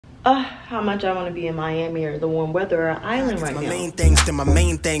how much I want to be in Miami or the warm weather or island right now. My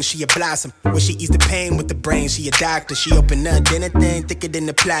main thing, she a blossom. When she eats the pain with the brain, she a doctor. She open up dinner thing, thicker than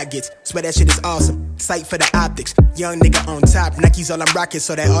the plot gets. Swear that shit is awesome. Sight for the optics. Young nigga on top, Nike's all I'm rocking,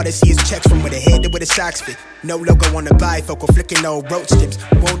 so that all they see is checks from where the head to where the socks fit. No logo on the bifocal, flicking no roach tips.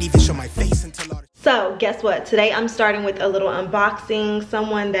 Won't even show my face until all the... So guess what? Today I'm starting with a little unboxing.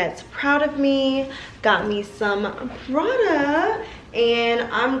 Someone that's proud of me got me some Prada, and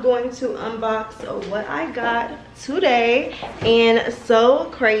I'm going to unbox what I got today. And so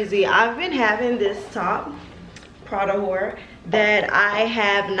crazy, I've been having this top, Prada whore, that I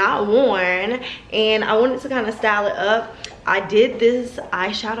have not worn, and I wanted to kind of style it up. I did this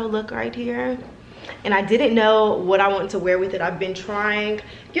eyeshadow look right here, and I didn't know what I wanted to wear with it. I've been trying,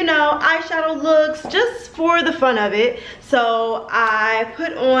 you know, eyeshadow looks just for the fun of it. So I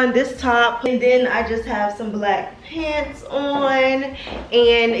put on this top, and then I just have some black pants on.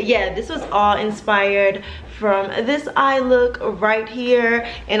 And yeah, this was all inspired from this eye look right here,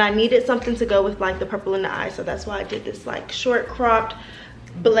 and I needed something to go with like the purple in the eye, so that's why I did this like short cropped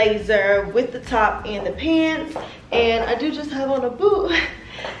blazer with the top and the pants, and I do just have on a boot.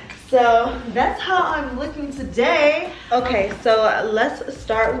 So that's how I'm looking today. Okay, so let's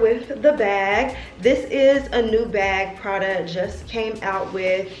start with the bag. This is a new bag Prada just came out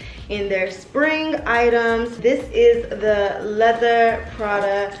with in their spring items. This is the leather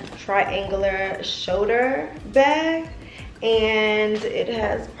Prada triangular shoulder bag, and it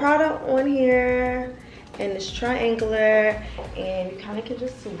has Prada on here, and it's triangular, and you kind of can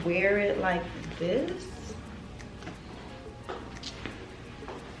just wear it like this.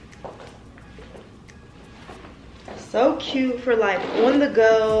 So cute for like on the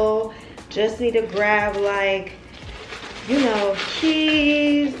go. Just need to grab like, you know,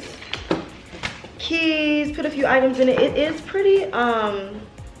 keys, put a few items in it. It is pretty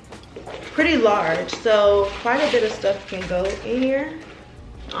large, so quite a bit of stuff can go in here.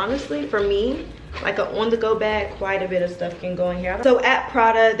 Honestly, for me, like an on-the-go bag, quite a bit of stuff can go in here. So at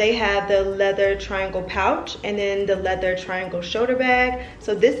Prada, they have the leather triangle pouch and then the leather triangle shoulder bag.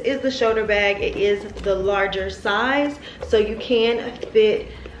 So this is the shoulder bag. It is the larger size, so you can fit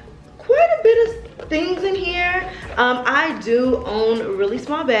quite a bit of things in here. I do own really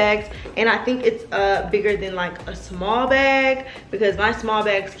small bags, and I think it's bigger than like a small bag, because my small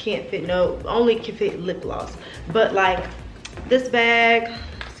bags can't fit, only can fit lip gloss. But like this bag,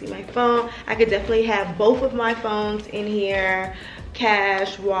 see my phone, I could definitely have both of my phones in here,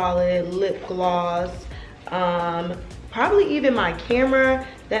 cash, wallet, lip gloss, probably even my camera.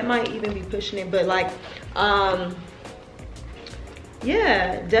 That might even be pushing it, but like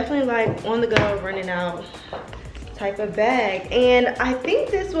yeah, definitely like on the go, running out type of bag. And I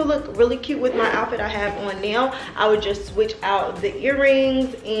think this will look really cute with my outfit I have on now. I would just switch out the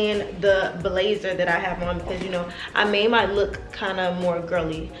earrings and the blazer that I have on, because, you know, I made my look kind of more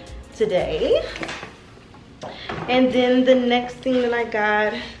girly today. And then the next thing that I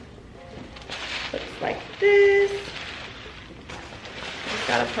got looks like this. It's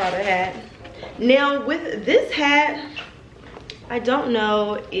got a Prada hat. Now with this hat, I don't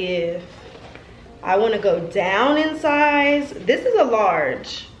know if I want to go down in size. This is a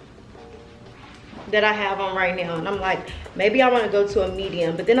large that I have on right now, and I'm like, maybe I want to go to a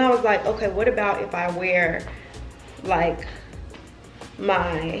medium. But then I was like, okay, what about if I wear like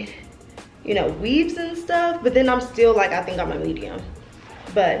my, you know, weaves and stuff? But then I'm still like, I think I'm a medium.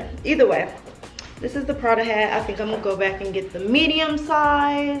 But either way, this is the Prada hat. I think I'm gonna go back and get the medium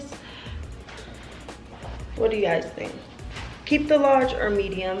size. What do you guys think? Keep the large or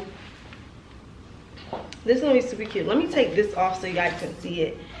medium? This is gonna be super cute. Let me take this off so you guys can see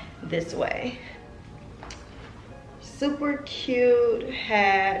it this way. Super cute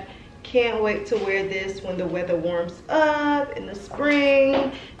hat. Can't wait to wear this when the weather warms up in the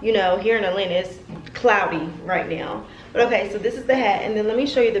spring. You know, here in Atlanta it's cloudy right now. But okay, so this is the hat, and then let me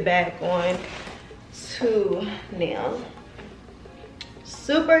show you the back on too now.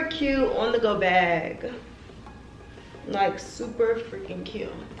 Super cute on the go bag. Like super freaking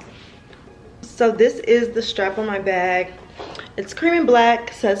cute. So this is the strap on my bag. It's cream and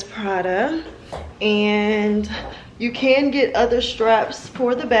black, says Prada, and you can get other straps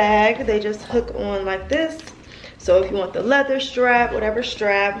for the bag. They just hook on like this. So if you want the leather strap, whatever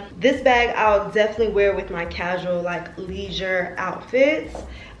strap. This bag I'll definitely wear with my casual like leisure outfits.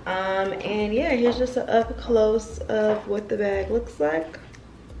 And yeah, here's just an up close of what the bag looks like.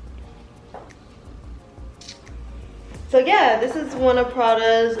 So yeah, this is one of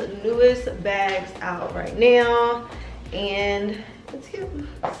Prada's newest bags out right now. And It's cute.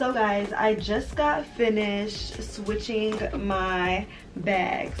 So guys, I just got finished switching my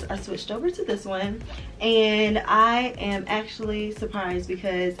bags. I switched over to this one and I am actually surprised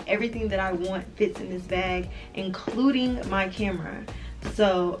because everything that I want fits in this bag, including my camera.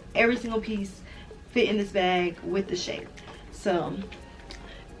 So every single piece fit in this bag with the shape. So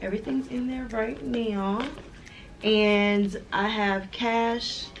everything's in there right now, and I have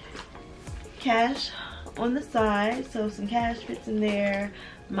cash on the side, so some cash fits in there,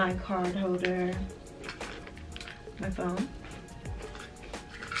 my card holder, my phone,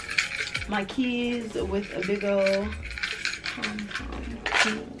 my keys with a big old pom-pom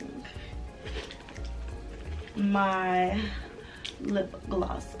king, my lip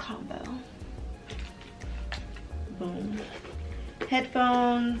gloss combo, boom,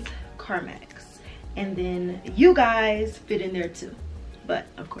 headphones, Carmex, and then you guys fit in there too. But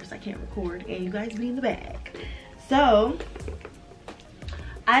of course I can't record and you guys be in the bag. So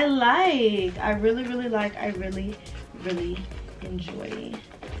I really enjoy.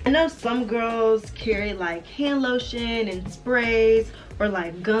 I know some girls carry like hand lotion and sprays or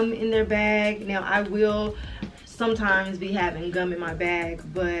like gum in their bag. Now I will sometimes be having gum in my bag,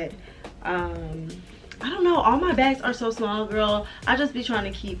 but I don't know, all my bags are so small, girl. I just be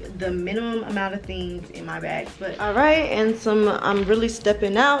trying to keep the minimum amount of things in my bags. But all right, and some I'm really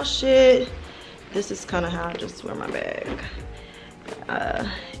stepping out shit. This is kind of how I just wear my bag.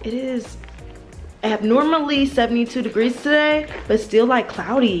 It is abnormally 72 degrees today, but still like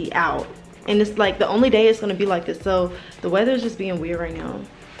cloudy out, and it's like the only day it's gonna be like this, so the weather is just being weird right now.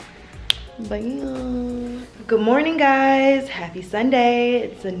 But yeah, good morning guys, happy Sunday.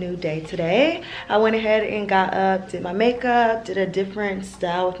 It's a new day today. I went ahead and got up, did my makeup, did a different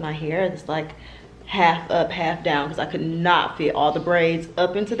style with my hair. It's like half up, half down, because I could not fit all the braids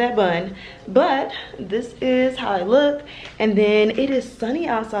up into that bun. But this is how I look. And then it is sunny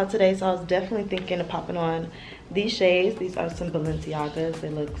outside today, so I was definitely thinking of popping on these shades. These are some Balenciagas. They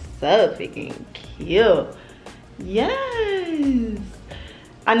look so freaking cute. Yes,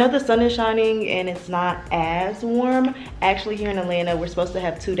 I know the sun is shining and it's not as warm. Actually, here in Atlanta, we're supposed to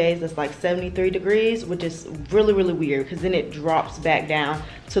have 2 days that's like 73 degrees, which is really weird, because then it drops back down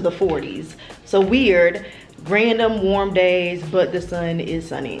to the 40s. So weird, random warm days, but the sun is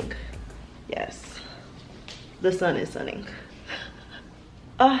sunning. Yes, the sun is sunning.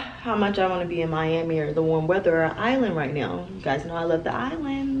 How much I want to be in Miami or the warm weather or island right now. You guys know I love the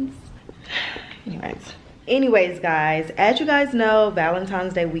islands. Anyways guys, as you guys know,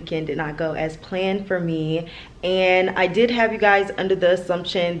 Valentine's Day weekend did not go as planned for me, and I did have you guys under the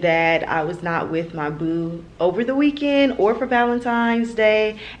assumption that I was not with my boo over the weekend or for Valentine's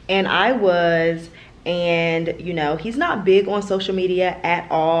Day, and I was. And you know, he's not big on social media at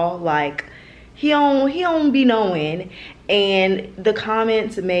all. Like he don't be knowing, and the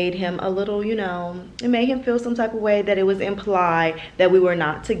comments made him a little, you know, it made him feel some type of way, that it was implied that we were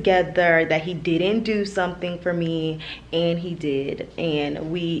not together, that he didn't do something for me, and he did.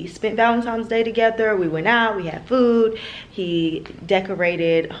 And we spent Valentine's Day together. We went out, we had food, he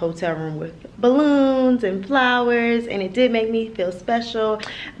decorated hotel room with balloons and flowers, and it did make me feel special.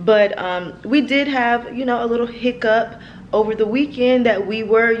 But we did have, you know, a little hiccup over the weekend, that we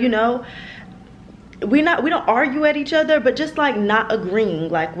were, you know, we don't argue at each other, but just like not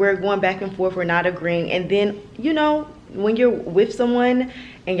agreeing. Like we're going back and forth, we're not agreeing. And then, you know, when you're with someone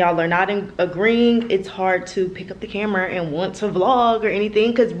and y'all are not agreeing, it's hard to pick up the camera and want to vlog or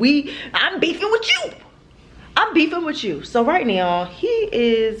anything, because I'm beefing with you. I'm beefing with you. So right now he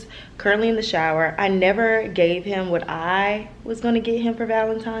is currently in the shower. I never gave him what I was gonna get him for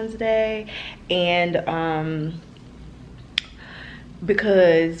Valentine's Day, and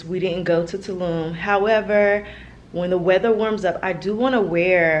because we didn't go to Tulum. However, when the weather warms up, I do want to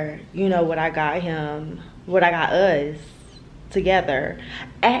wear, you know, what I got him, what I got us together.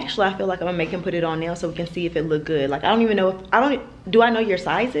 Actually, I feel like I'm gonna make him put it on now so we can see if it look good. Like I don't even know if do I know your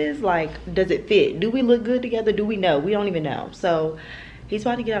sizes? Like, does it fit? Do we look good together? Do we know? We don't even know. So he's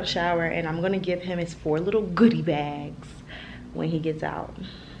about to get out of the shower, and I'm gonna give him his 4 little goodie bags when he gets out,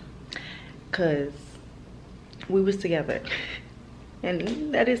 cause we was together.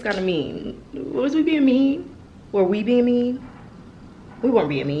 And that is kind of mean. Was we being mean? Were we being mean? We weren't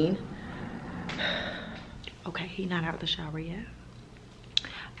being mean. Okay, he's not out of the shower yet.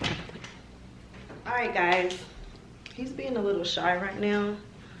 All right, guys. He's being a little shy right now.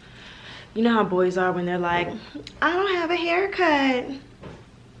 You know how boys are when they're like, I don't have a haircut.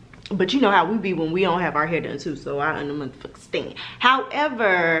 But you know how we be when we don't have our hair done too, so I understand.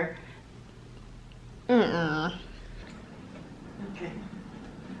 However, Okay.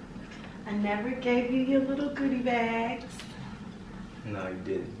 I never gave you your little goodie bags. No, you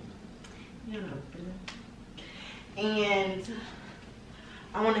didn't. You don't open it. And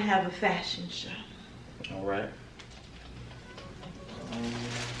I want to have a fashion show. All right.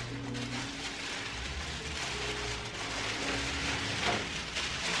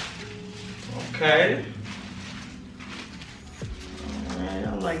 Okay. All right,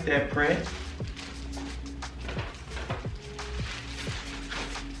 I like that print.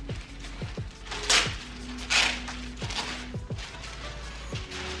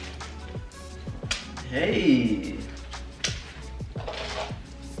 Hey.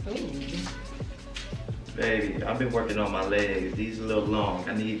 Ooh. Baby, I've been working on my legs. These are a little long.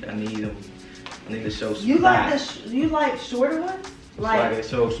 I need them. I need to show some You thigh. like you like shorter ones? So I can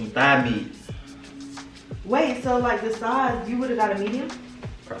show some thigh meat. Wait, so like the size, you would have got a medium?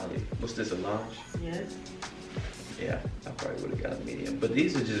 Probably. What's this, a large? Yes. Yeah, I probably would have got a medium. But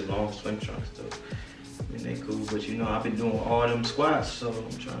these are just long swim trunks though. I mean, they cool, but you know, I've been doing all them squats, so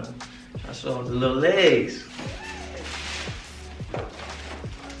I'm trying to show the little legs.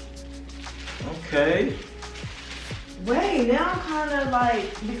 Okay. Wait, now I'm kind of like,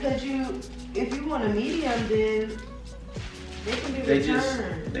 because if you want a medium, then they can be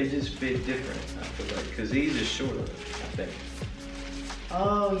returned. They just fit different, I feel like, because these are shorter, I think.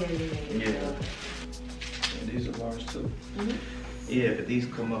 Oh, yeah. Yeah. And these are large too. Mm-hmm. Yeah, but these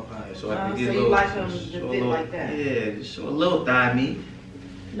come up higher, so I can get so a you little. like them to fit like that? Yeah, just show a little thigh meat.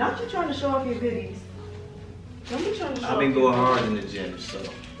 Not you trying to show off your goodies. Don't be trying to show off. I've been going hard in the gym, so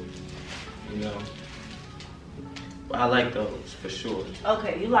you know. But I like those for sure.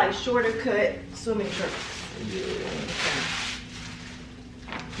 Okay, you like shorter cut swimming trunks.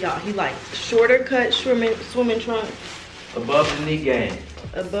 Yeah. Y'all, he likes shorter cut swimming trunks Above the knee game.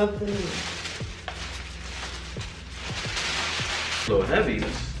 above the knee. A little heavy.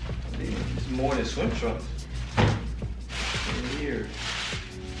 It's more than swim trunks. In here.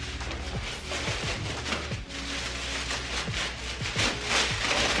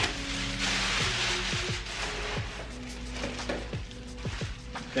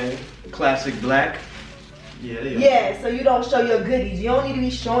 Okay. Classic black. Yeah, they are. Yeah, so you don't show your goodies. You don't need to be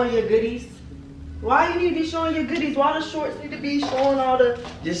showing your goodies. Why you need to be showing your goodies? Why the shorts need to be showing all the...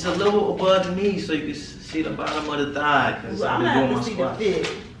 Just a little above the knee so you can see the bottom of the thigh. Cause Well, I'm I've gonna been have to doing my see the squats.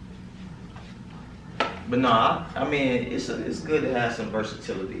 fit. But no, I mean, it's good to have some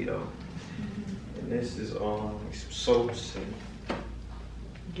versatility though. And this is all some soaps and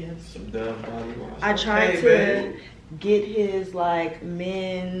Yes. some Dove body wash. I tried Okay, to babe. get his like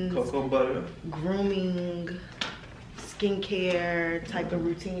men's Cocoa butter. grooming, skincare type of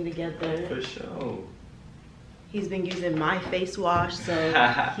routine together. For sure. He's been using my face wash, so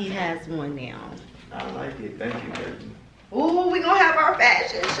he has one now. I like it. Thank you, baby. Ooh, we gonna have our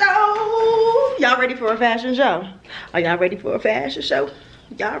fashion show. Y'all ready for a fashion show? Are y'all ready for a fashion show?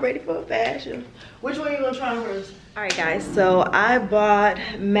 Y'all ready for a fashion? Which one you gonna try first? All right, guys, so I bought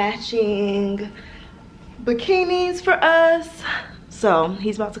matching bikinis for us. So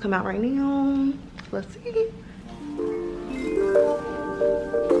he's about to come out right now. Let's see.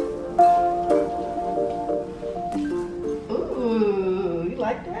 Ooh, you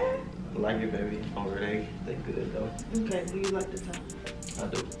like that? I like it, baby. They good though. Okay, do you like the top? I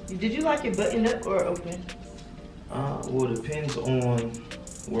do. Did you like it buttoned up or open? Well, it depends on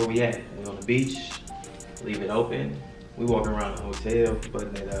where we at. We on the beach, leave it open. We walk around the hotel,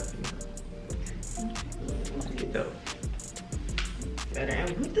 button it up. You know. I like it though. Better.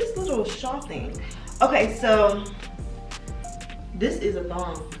 And with this little shawl thing. Okay, so this is a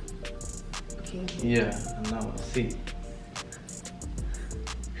thong. bikini. Yeah, I know. I see.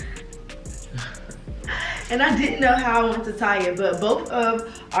 And I didn't know how I wanted to tie it, but both of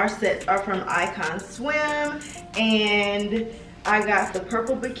our sets are from Icon Swim, and I got the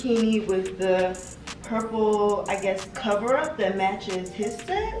purple bikini with the purple, I guess, cover up that matches his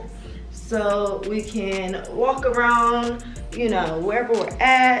set. So we can walk around, you know, wherever we're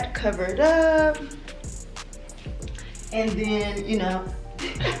at, covered up. And then, you know,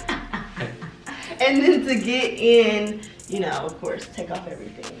 and then to get in, you know, of course, take off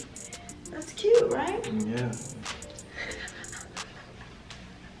everything. That's cute, right? Yeah.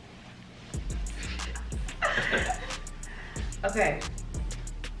 Okay,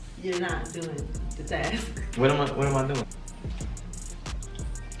 you're not doing the task. What am I doing?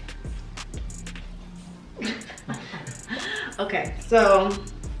 Okay, so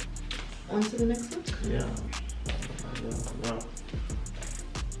on to the next one. Yeah.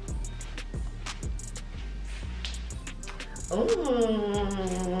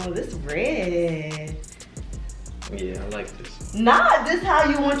 Oh, this red. Yeah, I like this. Not this how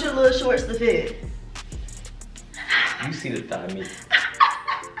you want your little shorts to fit. You see the thigh meat.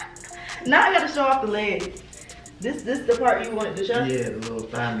 Now I gotta show off the legs. This the part you wanted to show? Yeah, the little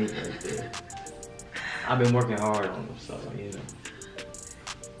thigh meat right there. I've been working hard on them, so you know.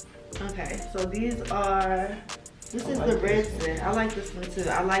 Okay, so these are, this is the red set. I like this one too.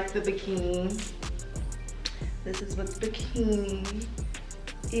 I like the bikini. This is what the bikini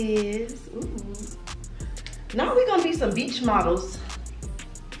is. Ooh. Now we're gonna be some beach models.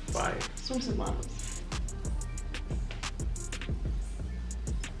 Fire. Swimsuit models.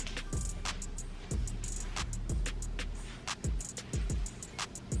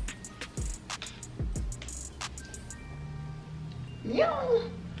 Yeah,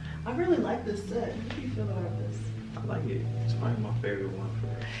 I really like this set. What do you feel about this? I like it. It's probably my favorite one for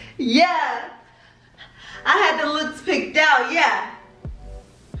real. Yeah, I had the looks picked out. Yeah,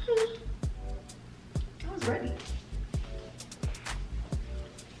 I was ready.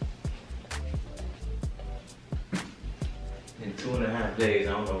 In 2.5 days,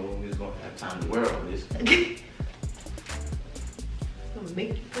 I don't know when we was gonna have time to wear all this. I'm gonna make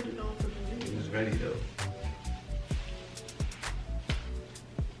you put it on for me. He was ready though.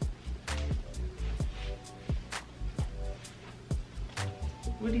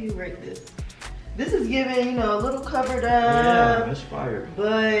 What do you rate this? This is giving, you know, a little covered Yeah, up. it's fire.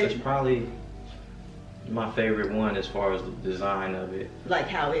 But It's probably my favorite one as far as the design of it. like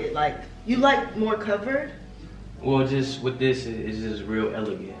how it, like, you like more covered? Well, just with this, it's just real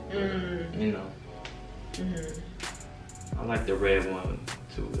elegant. You know. I like the red one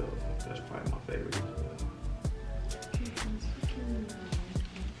too, though. That's probably my favorite as well.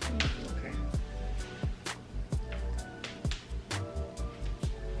 Okay.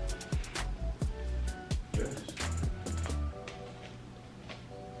 Yes.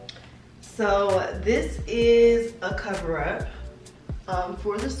 So this is a cover-up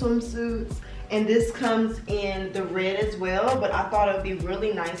for the swimsuits, and this comes in the red as well, but I thought it would be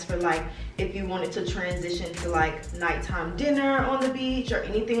really nice for like if you wanted to transition to like nighttime dinner on the beach or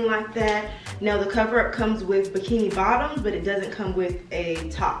anything like that. Now the cover-up comes with bikini bottoms, but it doesn't come with a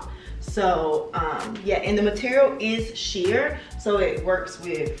top. So yeah, and the material is sheer, so it works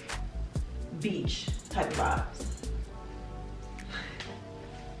with beach type of vibes.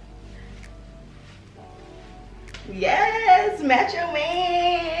 Yes, macho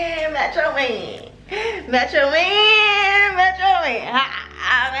man, macho man, macho man, macho man,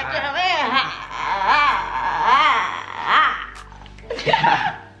 macho man.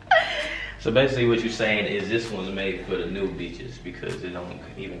 So basically what you're saying is this one's made for the new beaches because it don't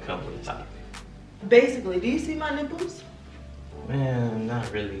even come with a top. Basically, do you see my nipples? Man,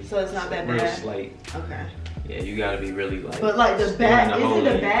 not really. So it's not that real bad? slight. Okay. Yeah, you gotta be really like. But like the back, staring isn't hole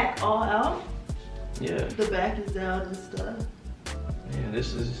the in. back all out? Yeah. The back is out and stuff. Yeah,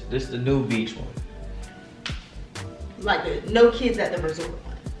 this is the new beach one. Like the no kids at the resort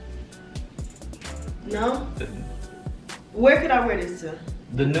one. No? Where could I wear this to?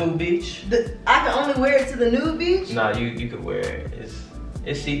 The new beach? I can only wear it to the nude beach? Nah, you could wear it.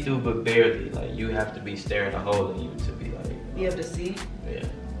 It's see-through but barely. Like you have to be staring a hole in you to be like. Be able to see? Yeah.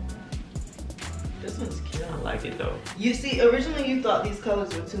 This one's cute. I like it though. You see, originally you thought these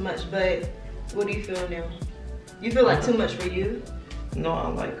colors were too much, but what do you feel now? You feel like too much for you? No, I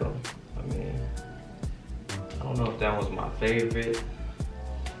like them. I mean, I don't know if that was my favorite.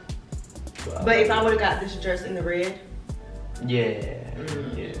 But if I would have got this dress in the red? Yeah,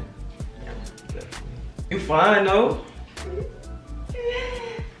 yeah. Definitely. You fine though.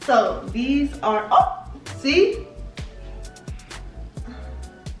 So these are, oh, see?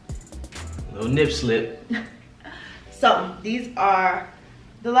 Little nip slip. So these are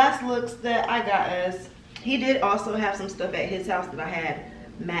the last looks that I got us. He did also have some stuff at his house that I had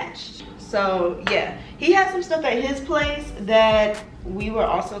matched. So yeah, he had some stuff at his place that we were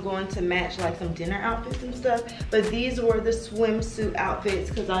also going to match, like some dinner outfits and stuff. But these were the swimsuit outfits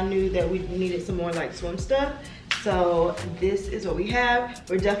because I knew that we needed some more like swim stuff. So this is what we have.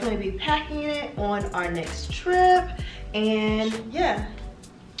 We'll definitely be packing it on our next trip. And yeah,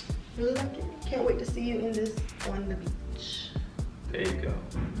 really like it. Can't wait to see you in this on the beach. There you go.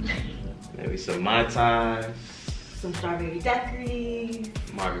 Maybe some Mai Tais, Some strawberry daiquiris,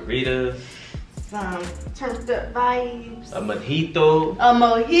 margaritas, some turned up vibes, a mojito. a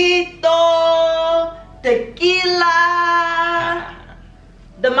mojito, tequila,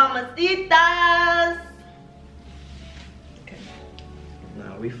 the mamacitas. Okay.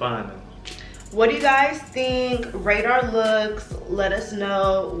 Nah, we fine though. What do you guys think? Rate our looks. Let us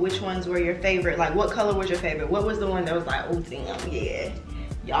know which ones were your favorite. Like, what color was your favorite? What was the one that was like, oh damn, yeah,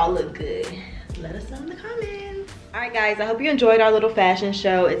 y'all look good? Let us know in the comments. Alright guys, I hope you enjoyed our little fashion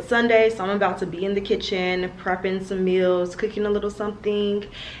show. It's Sunday, so I'm about to be in the kitchen prepping some meals, cooking a little something.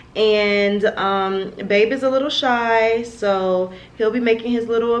 And Babe is a little shy, so he'll be making his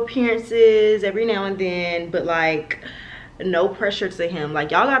little appearances every now and then, but like no pressure to him.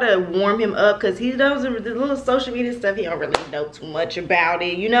 Like y'all gotta warm him up because he knows the little social media stuff. He don't really know too much about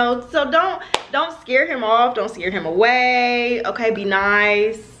it, you know. So don't scare him off, don't scare him away. Okay, be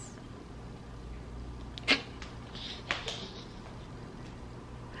nice.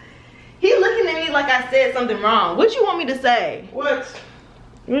 He looking at me like I said something wrong. What you want me to say? What?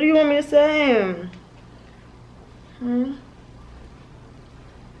 What do you want me to say?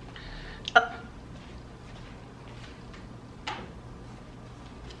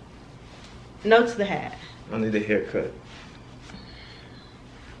 No to the hat. I need a haircut.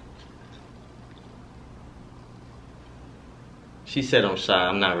 She said I'm shy.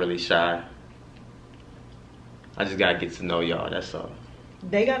 I'm not really shy. I just gotta get to know y'all, that's all.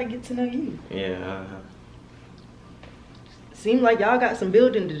 They gotta get to know you. Yeah. Seems like y'all got some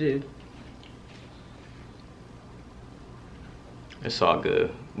building to do. It's all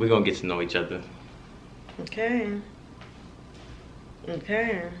good. We're gonna get to know each other. Okay.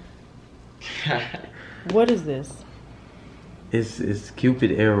 Okay. What is this? It's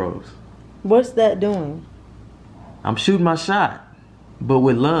Cupid arrows. What's that doing? I'm shooting my shot, but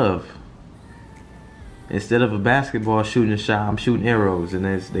with love. Instead of a basketball shooting a shot, I'm shooting arrows, and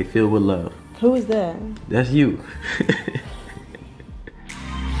they filled with love. Who is that? That's you.